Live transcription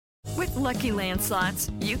With Lucky Land Slots,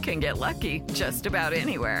 you can get lucky just about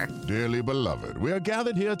anywhere. Dearly beloved, we are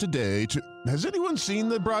gathered here today to... Has anyone seen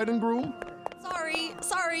the bride and groom?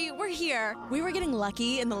 Sorry, we're here. We were getting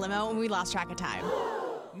lucky in the limo and we lost track of time.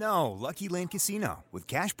 No, Lucky Land Casino, with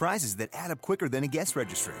cash prizes that add up quicker than a guest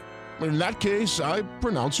registry. In that case, I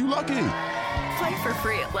pronounce you lucky. Play for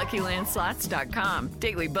free at LuckyLandSlots.com.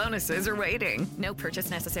 Daily bonuses are waiting. No purchase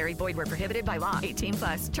necessary. Void where prohibited by law.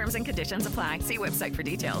 18+. Terms and conditions apply. See website for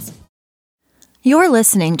details. You're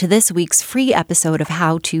listening to this week's free episode of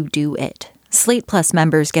How to Do It. Slate Plus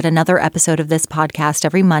members get another episode of this podcast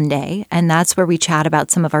every Monday, and that's where we chat about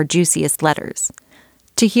some of our juiciest letters.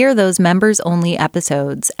 To hear those members-only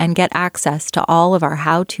episodes and get access to all of our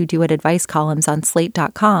How to Do It advice columns on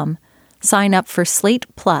Slate.com, sign up for Slate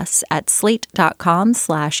Plus at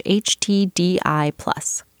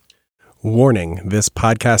slate.com/HTDI+. Warning, this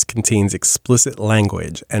podcast contains explicit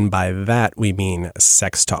language, and by that we mean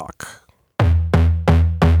sex talk.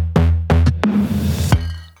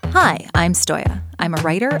 Hi, I'm Stoya. I'm a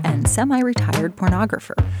writer and semi-retired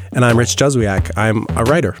pornographer. And I'm Rich Juzwiak. I'm a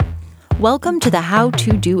writer. Welcome to the How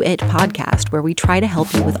to Do It podcast, where we try to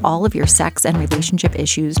help you with all of your sex and relationship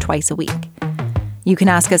issues twice a week. You can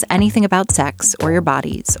ask us anything about sex or your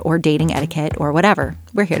bodies or dating etiquette or whatever.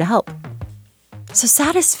 We're here to help. So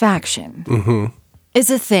satisfaction is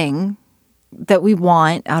a thing that we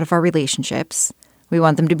want out of our relationships. We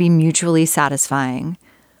want them to be mutually satisfying.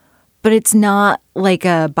 But it's not like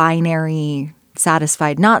a binary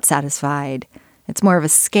satisfied, not satisfied. It's more of a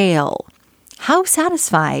scale. How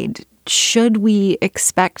satisfied should we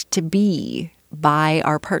expect to be by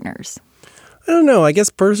our partners? I don't know. I guess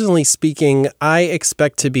personally speaking, I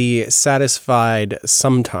expect to be satisfied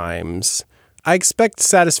sometimes. I expect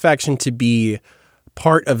satisfaction to be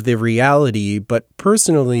part of the reality, but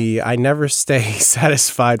personally, I never stay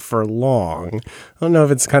satisfied for long. I don't know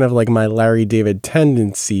if it's kind of like my Larry David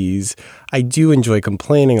tendencies. I do enjoy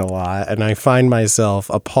complaining a lot, and I find myself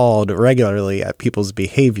appalled regularly at people's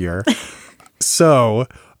behavior. So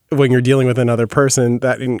when you're dealing with another person,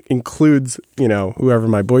 that includes, whoever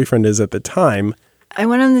my boyfriend is at the time. I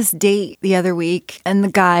went on this date the other week, and the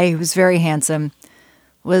guy, who was very handsome,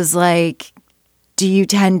 was like, "Do you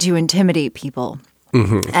tend to intimidate people?"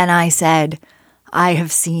 And I said, "I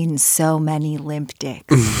have seen so many limp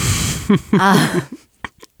dicks."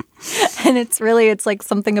 And it's like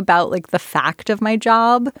something about like the fact of my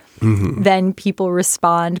job. Then people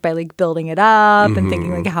respond by like building it up and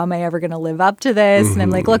thinking like, how am I ever going to live up to this? And I'm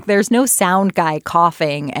like, look, there's no sound guy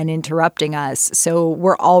coughing and interrupting us. So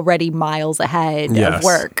we're already miles ahead of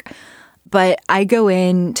work. But I go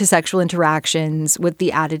into sexual interactions with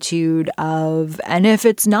the attitude of, and if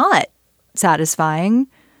it's not satisfying,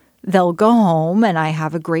 they'll go home and I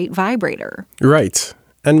have a great vibrator. Right.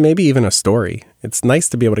 And maybe even a story. It's nice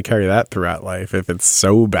to be able to carry that throughout life if it's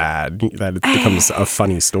so bad that it becomes a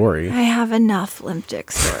funny story. I have enough limp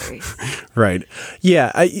dick stories. Right.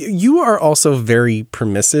 Yeah. You are also very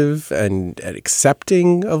permissive and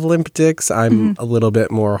accepting of limp dicks. I'm a little bit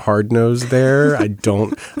more hard-nosed there. I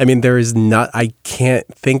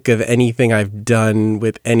can't think of anything I've done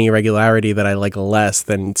with any regularity that I like less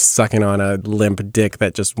than sucking on a limp dick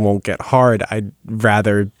that just won't get hard. I'd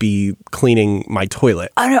rather be cleaning my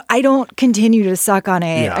toilet. I don't continue to suck on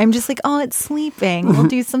it. Yeah. I'm just like, oh, it's sleeping. We'll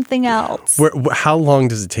do something else. How long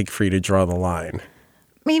does it take for you to draw the line?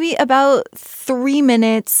 Maybe about 3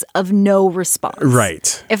 minutes of no response.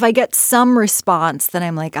 Right. If I get some response, then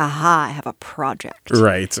I'm like, aha, I have a project.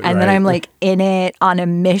 Right. And then I'm like in it on a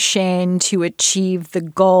mission to achieve the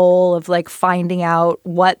goal of like finding out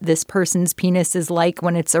what this person's penis is like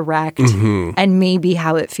when it's erect and maybe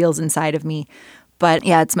how it feels inside of me. But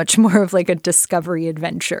yeah, it's much more of like a discovery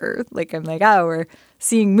adventure. Like I'm like, oh, we're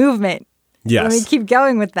seeing movement. Yes. Let me keep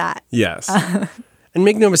going with that. Yes. And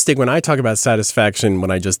make no mistake, when I talk about satisfaction,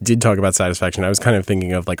 when I just did talk about satisfaction, I was kind of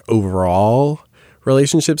thinking of like overall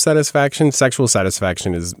relationship satisfaction. Sexual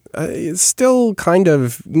satisfaction is still kind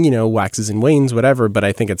of, waxes and wanes, whatever. But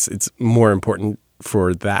I think it's more important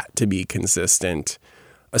for that to be consistent,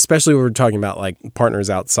 especially when we're talking about like partners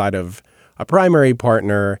outside of a primary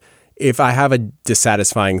partner. If I have a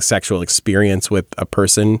dissatisfying sexual experience with a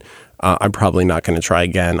person, I'm probably not going to try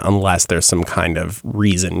again unless there's some kind of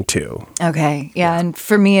reason to. Okay. Yeah. And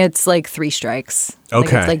for me, it's like 3 strikes.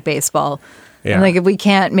 Okay. It's like baseball. Yeah. And like if we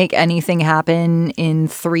can't make anything happen in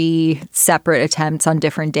 3 separate attempts on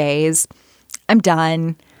different days, I'm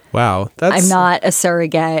done. Wow. I'm not a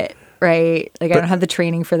surrogate, right? Like I don't have the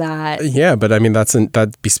training for that. Yeah. But I mean,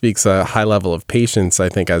 that bespeaks a high level of patience, I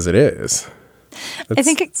think, as it is. I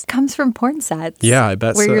think it comes from porn sets. Yeah, I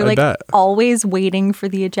bet where so. you're like I bet. always waiting for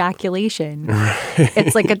the ejaculation.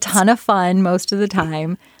 It's like a ton of fun most of the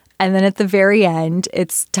time. And then at the very end,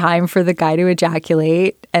 it's time for the guy to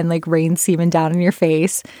ejaculate and like rain semen down in your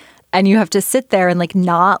face. And you have to sit there and like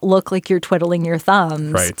not look like you're twiddling your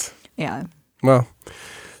thumbs. Right. Yeah. Well,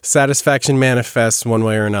 satisfaction manifests one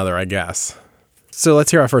way or another, I guess. So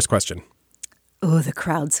let's hear our first question. Oh, the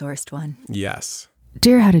crowdsourced one. Yes.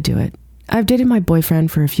 Dear How to Do It, I've dated my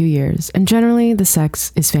boyfriend for a few years, and generally the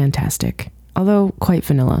sex is fantastic, although quite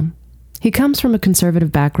vanilla. He comes from a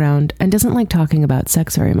conservative background and doesn't like talking about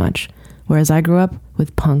sex very much, whereas I grew up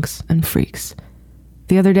with punks and freaks.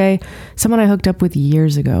 The other day, someone I hooked up with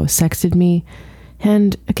years ago sexted me,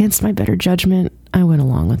 and against my better judgment, I went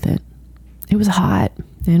along with it. It was hot,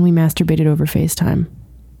 and we masturbated over FaceTime.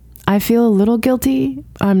 I feel a little guilty.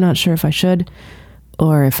 I'm not sure if I should,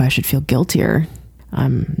 or if I should feel guiltier.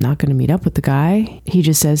 I'm not going to meet up with the guy. He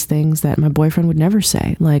just says things that my boyfriend would never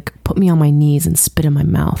say, like put me on my knees and spit in my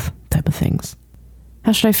mouth type of things.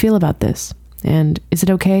 How should I feel about this? And is it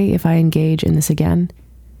okay if I engage in this again?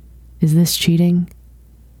 Is this cheating?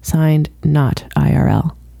 Signed, not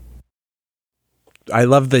IRL. I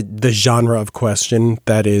love the genre of question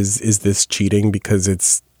that is this cheating, because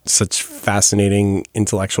it's such fascinating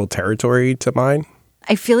intellectual territory to mine.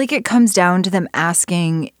 I feel like it comes down to them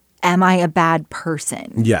asking, am I a bad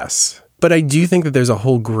person? Yes. But I do think that there's a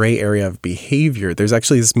whole gray area of behavior. There's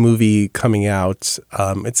actually this movie coming out.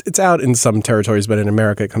 It's out in some territories, but in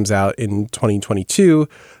America it comes out in 2022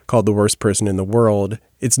 called The Worst Person in the World.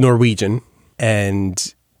 It's Norwegian,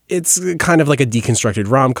 and it's kind of like a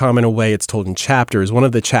deconstructed rom-com in a way. It's told in chapters. One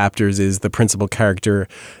of the chapters is the principal character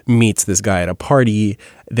meets this guy at a party.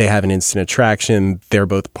 They have an instant attraction. They're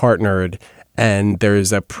both partnered. And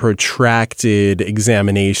there's a protracted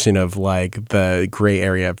examination of like the gray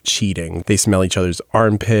area of cheating. They smell each other's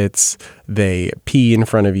armpits. They pee in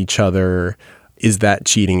front of each other. Is that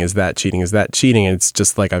cheating? Is that cheating? Is that cheating? And it's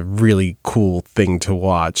just like a really cool thing to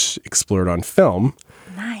watch explored on film.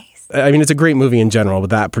 Nice. I mean, it's a great movie in general, but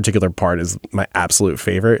that particular part is my absolute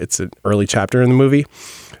favorite. It's an early chapter in the movie.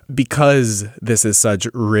 Because this is such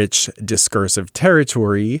rich discursive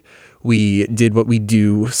territory, we did what we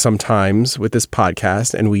do sometimes with this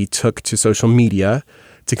podcast, and we took to social media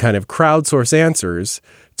to kind of crowdsource answers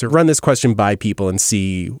to run this question by people and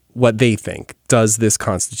see what they think. Does this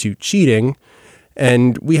constitute cheating?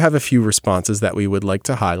 And we have a few responses that we would like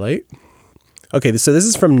to highlight. Okay, so this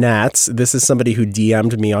is from Nats. This is somebody who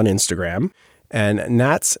DM'd me on Instagram. And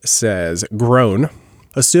Nats says, grown.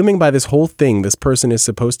 Assuming by this whole thing, this person is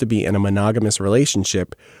supposed to be in a monogamous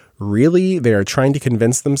relationship, really, they are trying to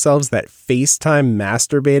convince themselves that FaceTime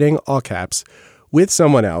masturbating, all caps, with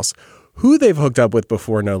someone else, who they've hooked up with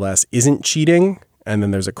before, no less, isn't cheating. And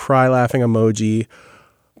then there's a cry laughing emoji.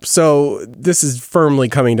 So this is firmly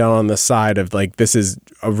coming down on the side of like, this is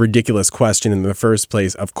a ridiculous question in the first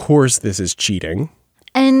place. Of course, this is cheating.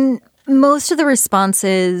 And most of the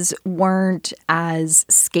responses weren't as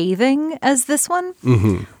scathing as this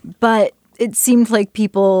one, but it seemed like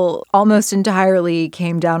people almost entirely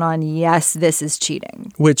came down on, yes, this is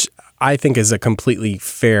cheating. Which I think is a completely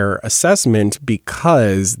fair assessment,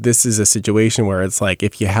 because this is a situation where it's like,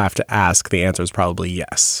 if you have to ask, the answer is probably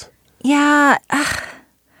yes. Yeah.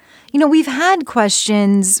 You know, we've had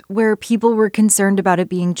questions where people were concerned about it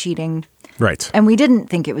being cheating. Right. And we didn't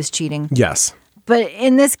think it was cheating. Yes. But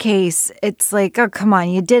in this case, it's like, oh, come on,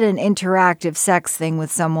 you did an interactive sex thing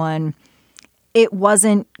with someone. It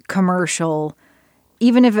wasn't commercial.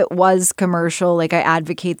 Even if it was commercial, like I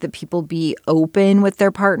advocate that people be open with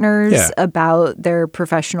their partners about their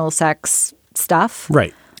professional sex stuff.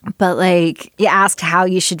 Right. But like you asked how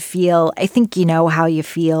you should feel. I think you know how you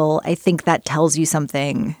feel. I think that tells you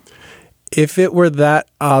something. If it were that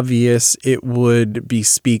obvious, it would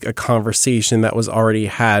bespeak a conversation that was already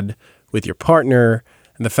had with your partner.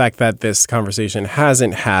 And the fact that this conversation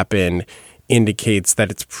hasn't happened indicates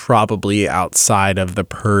that it's probably outside of the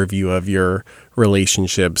purview of your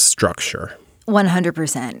relationship structure.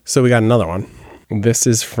 100%. So we got another one. This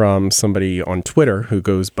is from somebody on Twitter who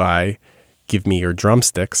goes by Give Me Your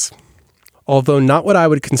Drumsticks. Although not what I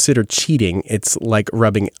would consider cheating, it's like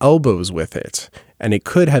rubbing elbows with it, and it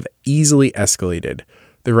could have easily escalated.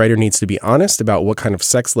 The writer needs to be honest about what kind of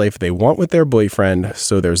sex life they want with their boyfriend,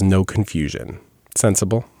 so there's no confusion.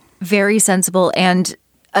 Sensible? Very sensible, and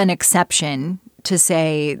an exception to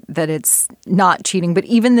say that it's not cheating. But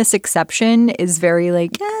even this exception is very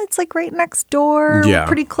like, yeah, it's like right next door. Yeah. We're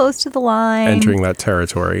pretty close to the line. Entering that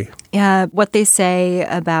territory. Yeah. What they say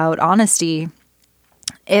about honesty,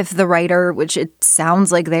 if the writer, which it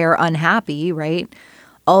sounds like they are unhappy, right,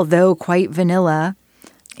 although quite vanilla.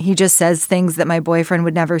 He just says things that my boyfriend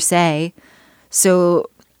would never say. So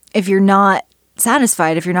if you're not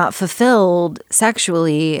satisfied, if you're not fulfilled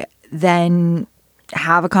sexually, then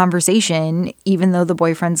have a conversation, even though the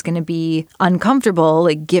boyfriend's going to be uncomfortable.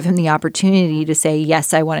 Like, give him the opportunity to say,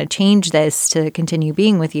 yes, I want to change this to continue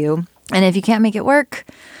being with you. And if you can't make it work,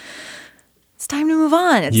 it's time to move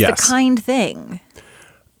on. It's the kind thing.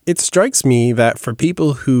 It strikes me that for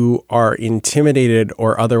people who are intimidated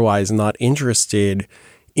or otherwise not interested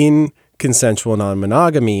in consensual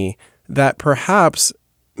non-monogamy, that perhaps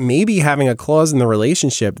maybe having a clause in the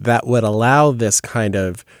relationship that would allow this kind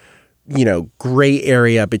of, gray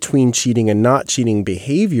area between cheating and not cheating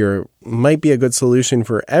behavior might be a good solution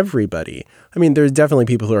for everybody. I mean, there's definitely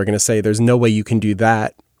people who are going to say there's no way you can do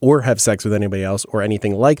that or have sex with anybody else or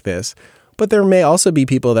anything like this. But there may also be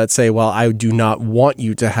people that say, well, I do not want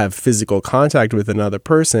you to have physical contact with another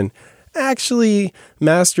person. Actually,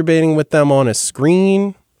 masturbating with them on a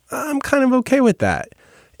screen, I'm kind of okay with that.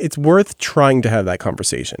 It's worth trying to have that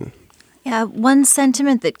conversation. Yeah, one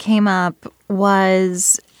sentiment that came up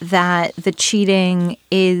was that the cheating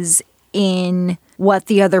is in what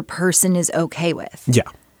the other person is okay with. Yeah.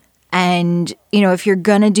 And, if you're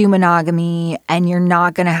going to do monogamy and you're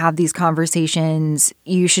not going to have these conversations,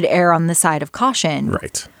 you should err on the side of caution.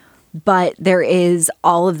 Right. But there is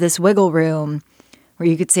all of this wiggle room where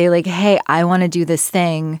you could say, like, hey, I want to do this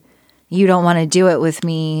thing. You don't want to do it with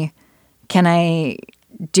me. Can I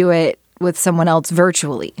do it with someone else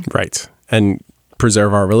virtually? Right. And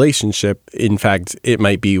preserve our relationship. In fact, it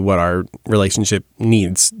might be what our relationship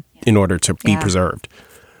needs in order to be preserved.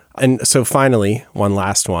 And so finally, one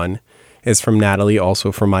last one is from Natalie,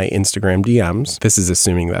 also from my Instagram DMs. This is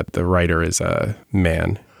assuming that the writer is a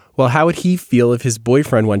man. Well, how would he feel if his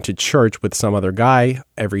boyfriend went to church with some other guy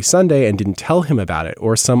every Sunday and didn't tell him about it,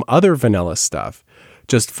 or some other vanilla stuff?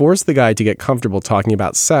 Just force the guy to get comfortable talking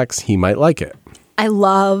about sex. He might like it. I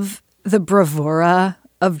love the bravura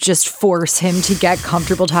of just force him to get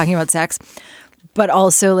comfortable talking about sex, but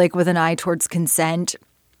also like with an eye towards consent.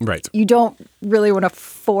 Right. You don't really want to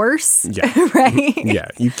force, right? Yeah.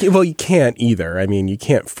 You can't either. I mean, you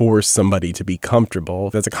can't force somebody to be comfortable.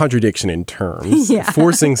 That's a contradiction in terms. Yeah.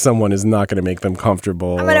 Forcing someone is not going to make them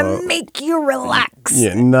comfortable. I'm going to make you relax.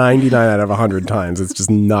 Yeah, 99 out of 100 times. It's just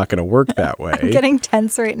not going to work that way. I'm getting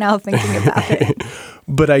tense right now thinking about it.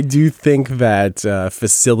 But I do think that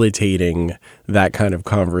facilitating that kind of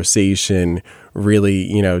conversation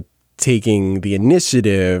really, taking the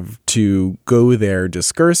initiative to go there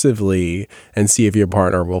discursively and see if your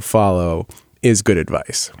partner will follow is good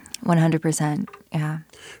advice. 100%. Yeah.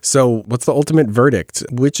 So what's the ultimate verdict?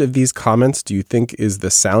 Which of these comments do you think is the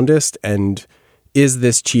soundest? And is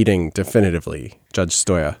this cheating definitively, Judge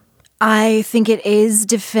Stoya? I think it is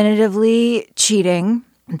definitively cheating.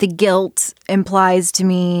 The guilt implies to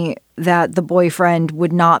me that the boyfriend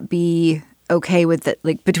would not be okay with it,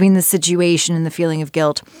 like between the situation and the feeling of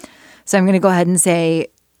guilt. So I'm going to go ahead and say,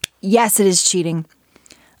 yes, it is cheating.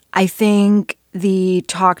 I think the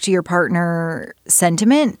talk to your partner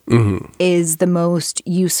sentiment is the most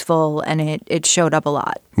useful, and it showed up a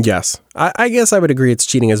lot. Yes. I guess I would agree it's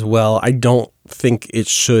cheating as well. I don't think it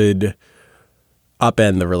should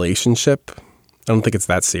upend the relationship. I don't think it's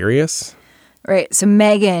that serious. Right. So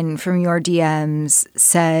Megan from your DMs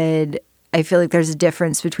said, I feel like there's a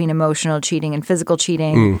difference between emotional cheating and physical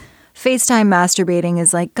cheating. FaceTime masturbating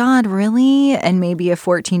is like, God, really? And maybe a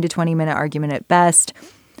 14 to 20 minute argument at best.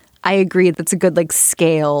 I agree. That's a good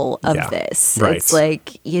scale of this. Right. It's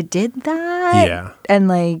like, you did that? Yeah. And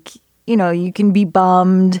you can be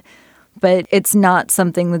bummed, but it's not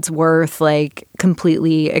something that's worth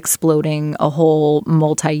completely exploding a whole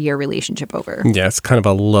multi-year relationship over. Yeah, it's kind of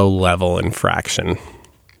a low-level infraction.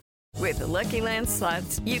 With the Lucky Land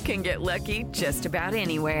Slots, you can get lucky just about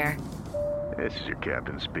anywhere. This is your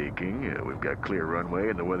captain speaking. We've got clear runway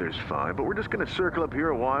and the weather's fine, but we're just going to circle up here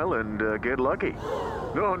a while and get lucky.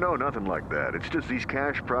 No, nothing like that. It's just these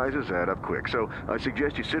cash prizes add up quick. So I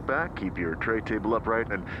suggest you sit back, keep your tray table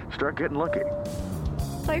upright, and start getting lucky.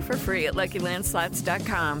 Play for free at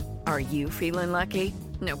LuckyLandSlots.com. Are you feeling lucky?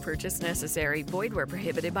 No purchase necessary. Void where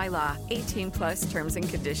prohibited by law. 18+ terms and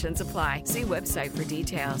conditions apply. See website for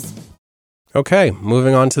details. Okay,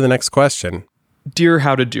 moving on to the next question. Dear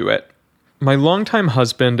How to Do It. My longtime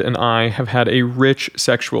husband and I have had a rich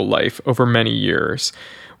sexual life over many years.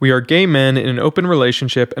 We are gay men in an open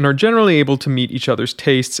relationship and are generally able to meet each other's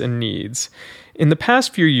tastes and needs. In the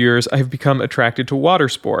past few years, I have become attracted to water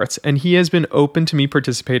sports, and he has been open to me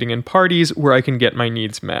participating in parties where I can get my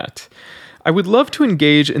needs met. I would love to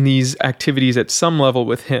engage in these activities at some level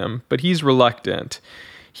with him, but he's reluctant.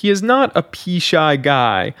 He is not a pee-shy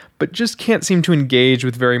guy, but just can't seem to engage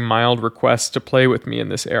with very mild requests to play with me in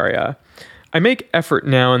this area. I make effort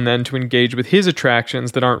now and then to engage with his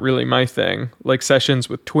attractions that aren't really my thing, like sessions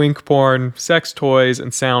with twink porn, sex toys,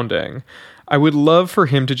 and sounding. I would love for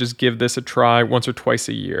him to just give this a try once or twice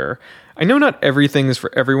a year. I know not everything is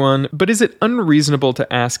for everyone, but is it unreasonable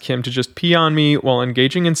to ask him to just pee on me while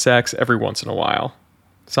engaging in sex every once in a while?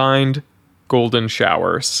 Signed, Golden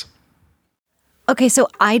Showers. Okay, so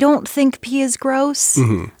I don't think pee is gross.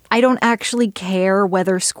 I don't actually care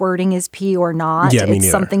whether squirting is pee or not. Yeah, me it's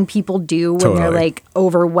neither. something people do when they're like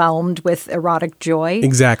overwhelmed with erotic joy.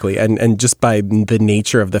 Exactly. And just by the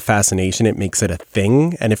nature of the fascination, it makes it a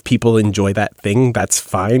thing. And if people enjoy that thing, that's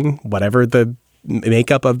fine, whatever the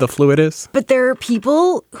makeup of the fluid is. But there are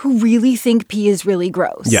people who really think pee is really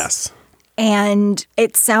gross. Yes. And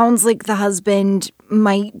it sounds like the husband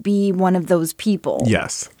might be one of those people.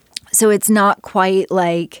 Yes. So it's not quite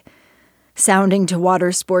like sounding to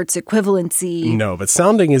water sports equivalency. No, but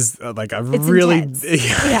sounding is like a It's really, intense.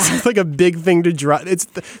 it's like a big thing to draw.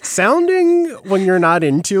 Sounding when you're not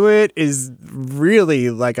into it is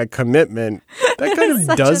really like a commitment. That kind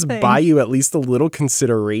of does buy you at least a little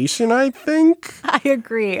consideration, I think. I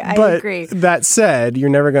agree. I But agree. that said, you're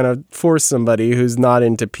never going to force somebody who's not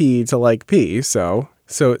into pee to like pee. So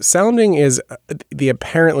sounding is the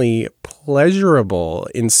apparently pleasurable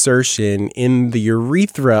insertion in the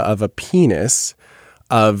urethra of a penis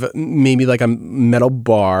of maybe like a metal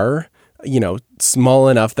bar, small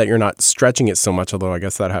enough that you're not stretching it so much, although I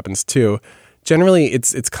guess that happens too. Generally,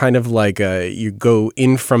 it's kind of like you go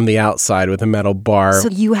in from the outside with a metal bar. So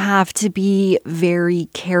you have to be very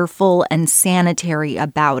careful and sanitary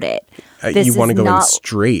about it. You want to go in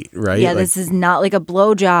straight, right? Yeah, this is not like a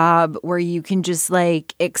blowjob where you can just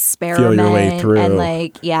like experiment feel your way through.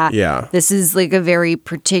 And Yeah. This is like a very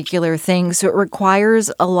particular thing. So it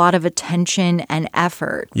requires a lot of attention and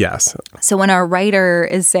effort. Yes. So when our writer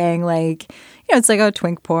is saying like, it's like, oh,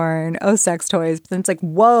 twink porn, oh, sex toys. But then it's like,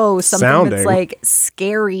 whoa, something Sounding. that's like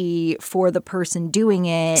scary for the person doing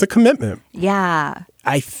it. It's a commitment. Yeah.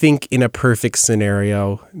 I think in a perfect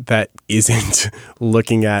scenario that isn't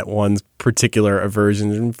looking at one's particular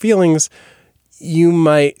aversions and feelings, you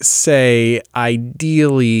might say,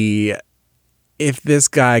 ideally, if this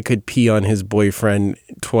guy could pee on his boyfriend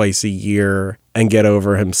twice a year and get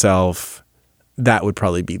over himself, that would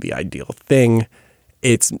probably be the ideal thing.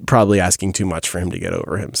 It's probably asking too much for him to get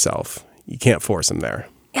over himself. You can't force him there.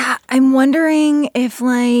 Yeah, I'm wondering if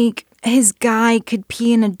like his guy could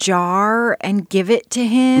pee in a jar and give it to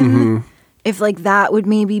him. If like that would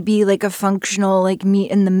maybe be like a functional like meet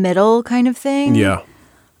in the middle kind of thing. Yeah.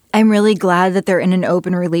 I'm really glad that they're in an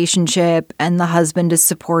open relationship and the husband is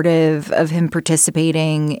supportive of him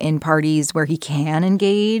participating in parties where he can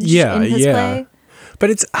engage in his way. But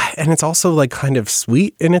it's also like kind of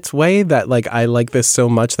sweet in its way that like I like this so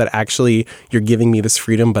much that actually you're giving me this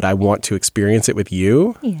freedom, but I want to experience it with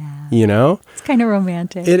you. Yeah. It's kind of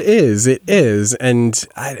romantic. It is. And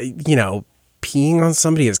peeing on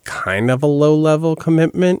somebody is kind of a low level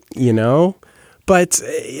commitment, but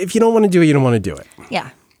if you don't want to do it, you don't want to do it. Yeah.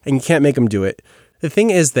 And you can't make them do it. The thing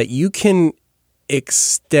is that you can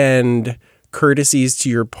extend courtesies to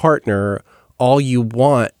your partner all you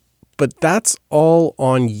want, but that's all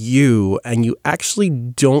on you, and you actually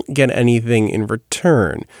don't get anything in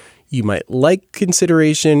return. You might like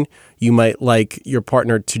consideration, you might like your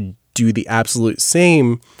partner to do the absolute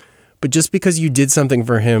same, but just because you did something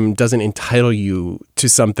for him doesn't entitle you to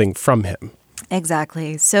something from him.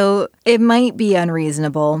 Exactly. So it might be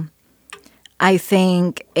unreasonable. I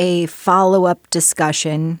think a follow-up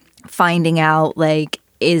discussion, finding out like,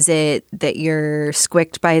 is it that you're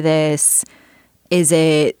squicked by this? Is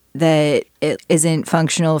it that it isn't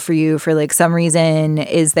functional for you for like some reason?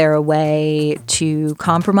 Is there a way to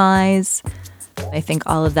compromise? I think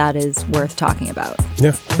all of that is worth talking about.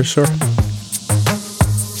 Yeah, for sure.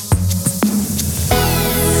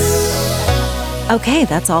 Okay,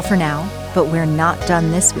 that's all for now, but we're not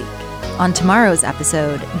done this week. On tomorrow's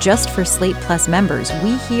episode, just for Slate Plus members,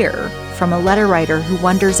 we hear from a letter writer who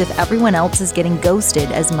wonders if everyone else is getting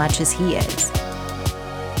ghosted as much as he is.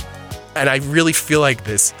 And I really feel like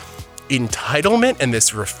this entitlement and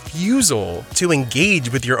this refusal to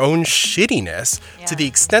engage with your own shittiness to the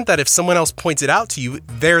extent that if someone else points it out to you,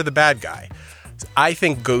 they're the bad guy. I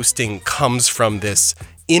think ghosting comes from this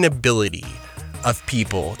inability of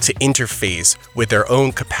people to interface with their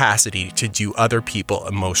own capacity to do other people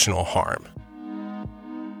emotional harm.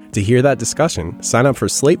 To hear that discussion, sign up for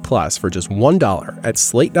Slate Plus for just $1 at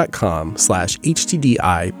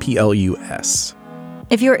slate.com/HTDIPLUS.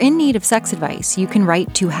 If you're in need of sex advice, you can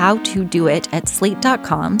write to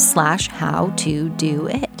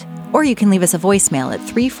howtodoit@slate.com/howtodoit. Or you can leave us a voicemail at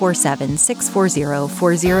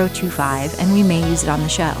 347-640-4025 and we may use it on the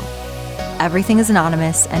show. Everything is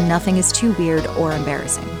anonymous and nothing is too weird or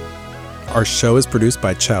embarrassing. Our show is produced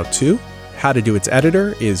by Chow Tu. How to Do It's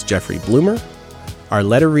editor is Jeffrey Bloomer. Our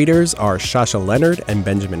letter readers are Shasha Leonard and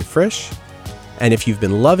Benjamin Frisch. And if you've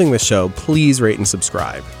been loving the show, please rate and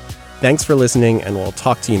subscribe. Thanks for listening, and we'll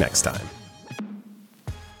talk to you next time.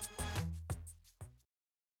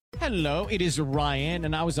 Hello, it is Ryan,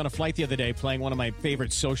 and I was on a flight the other day playing one of my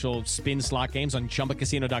favorite social spin slot games on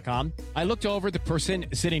ChumbaCasino.com. I looked over at the person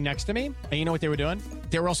sitting next to me, and you know what they were doing?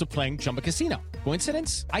 They were also playing Chumba Casino.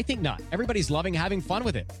 Coincidence? I think not. Everybody's loving having fun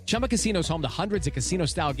with it. Chumba Casino is home to hundreds of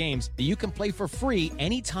casino-style games that you can play for free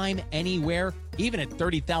anytime, anywhere, even at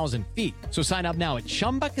 30,000 feet. So sign up now at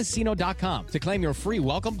ChumbaCasino.com to claim your free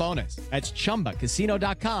welcome bonus. That's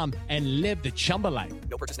ChumbaCasino.com and live the Chumba life.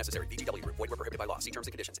 No purchase necessary. VGW. Void where prohibited by law. See terms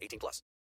and conditions. 18+.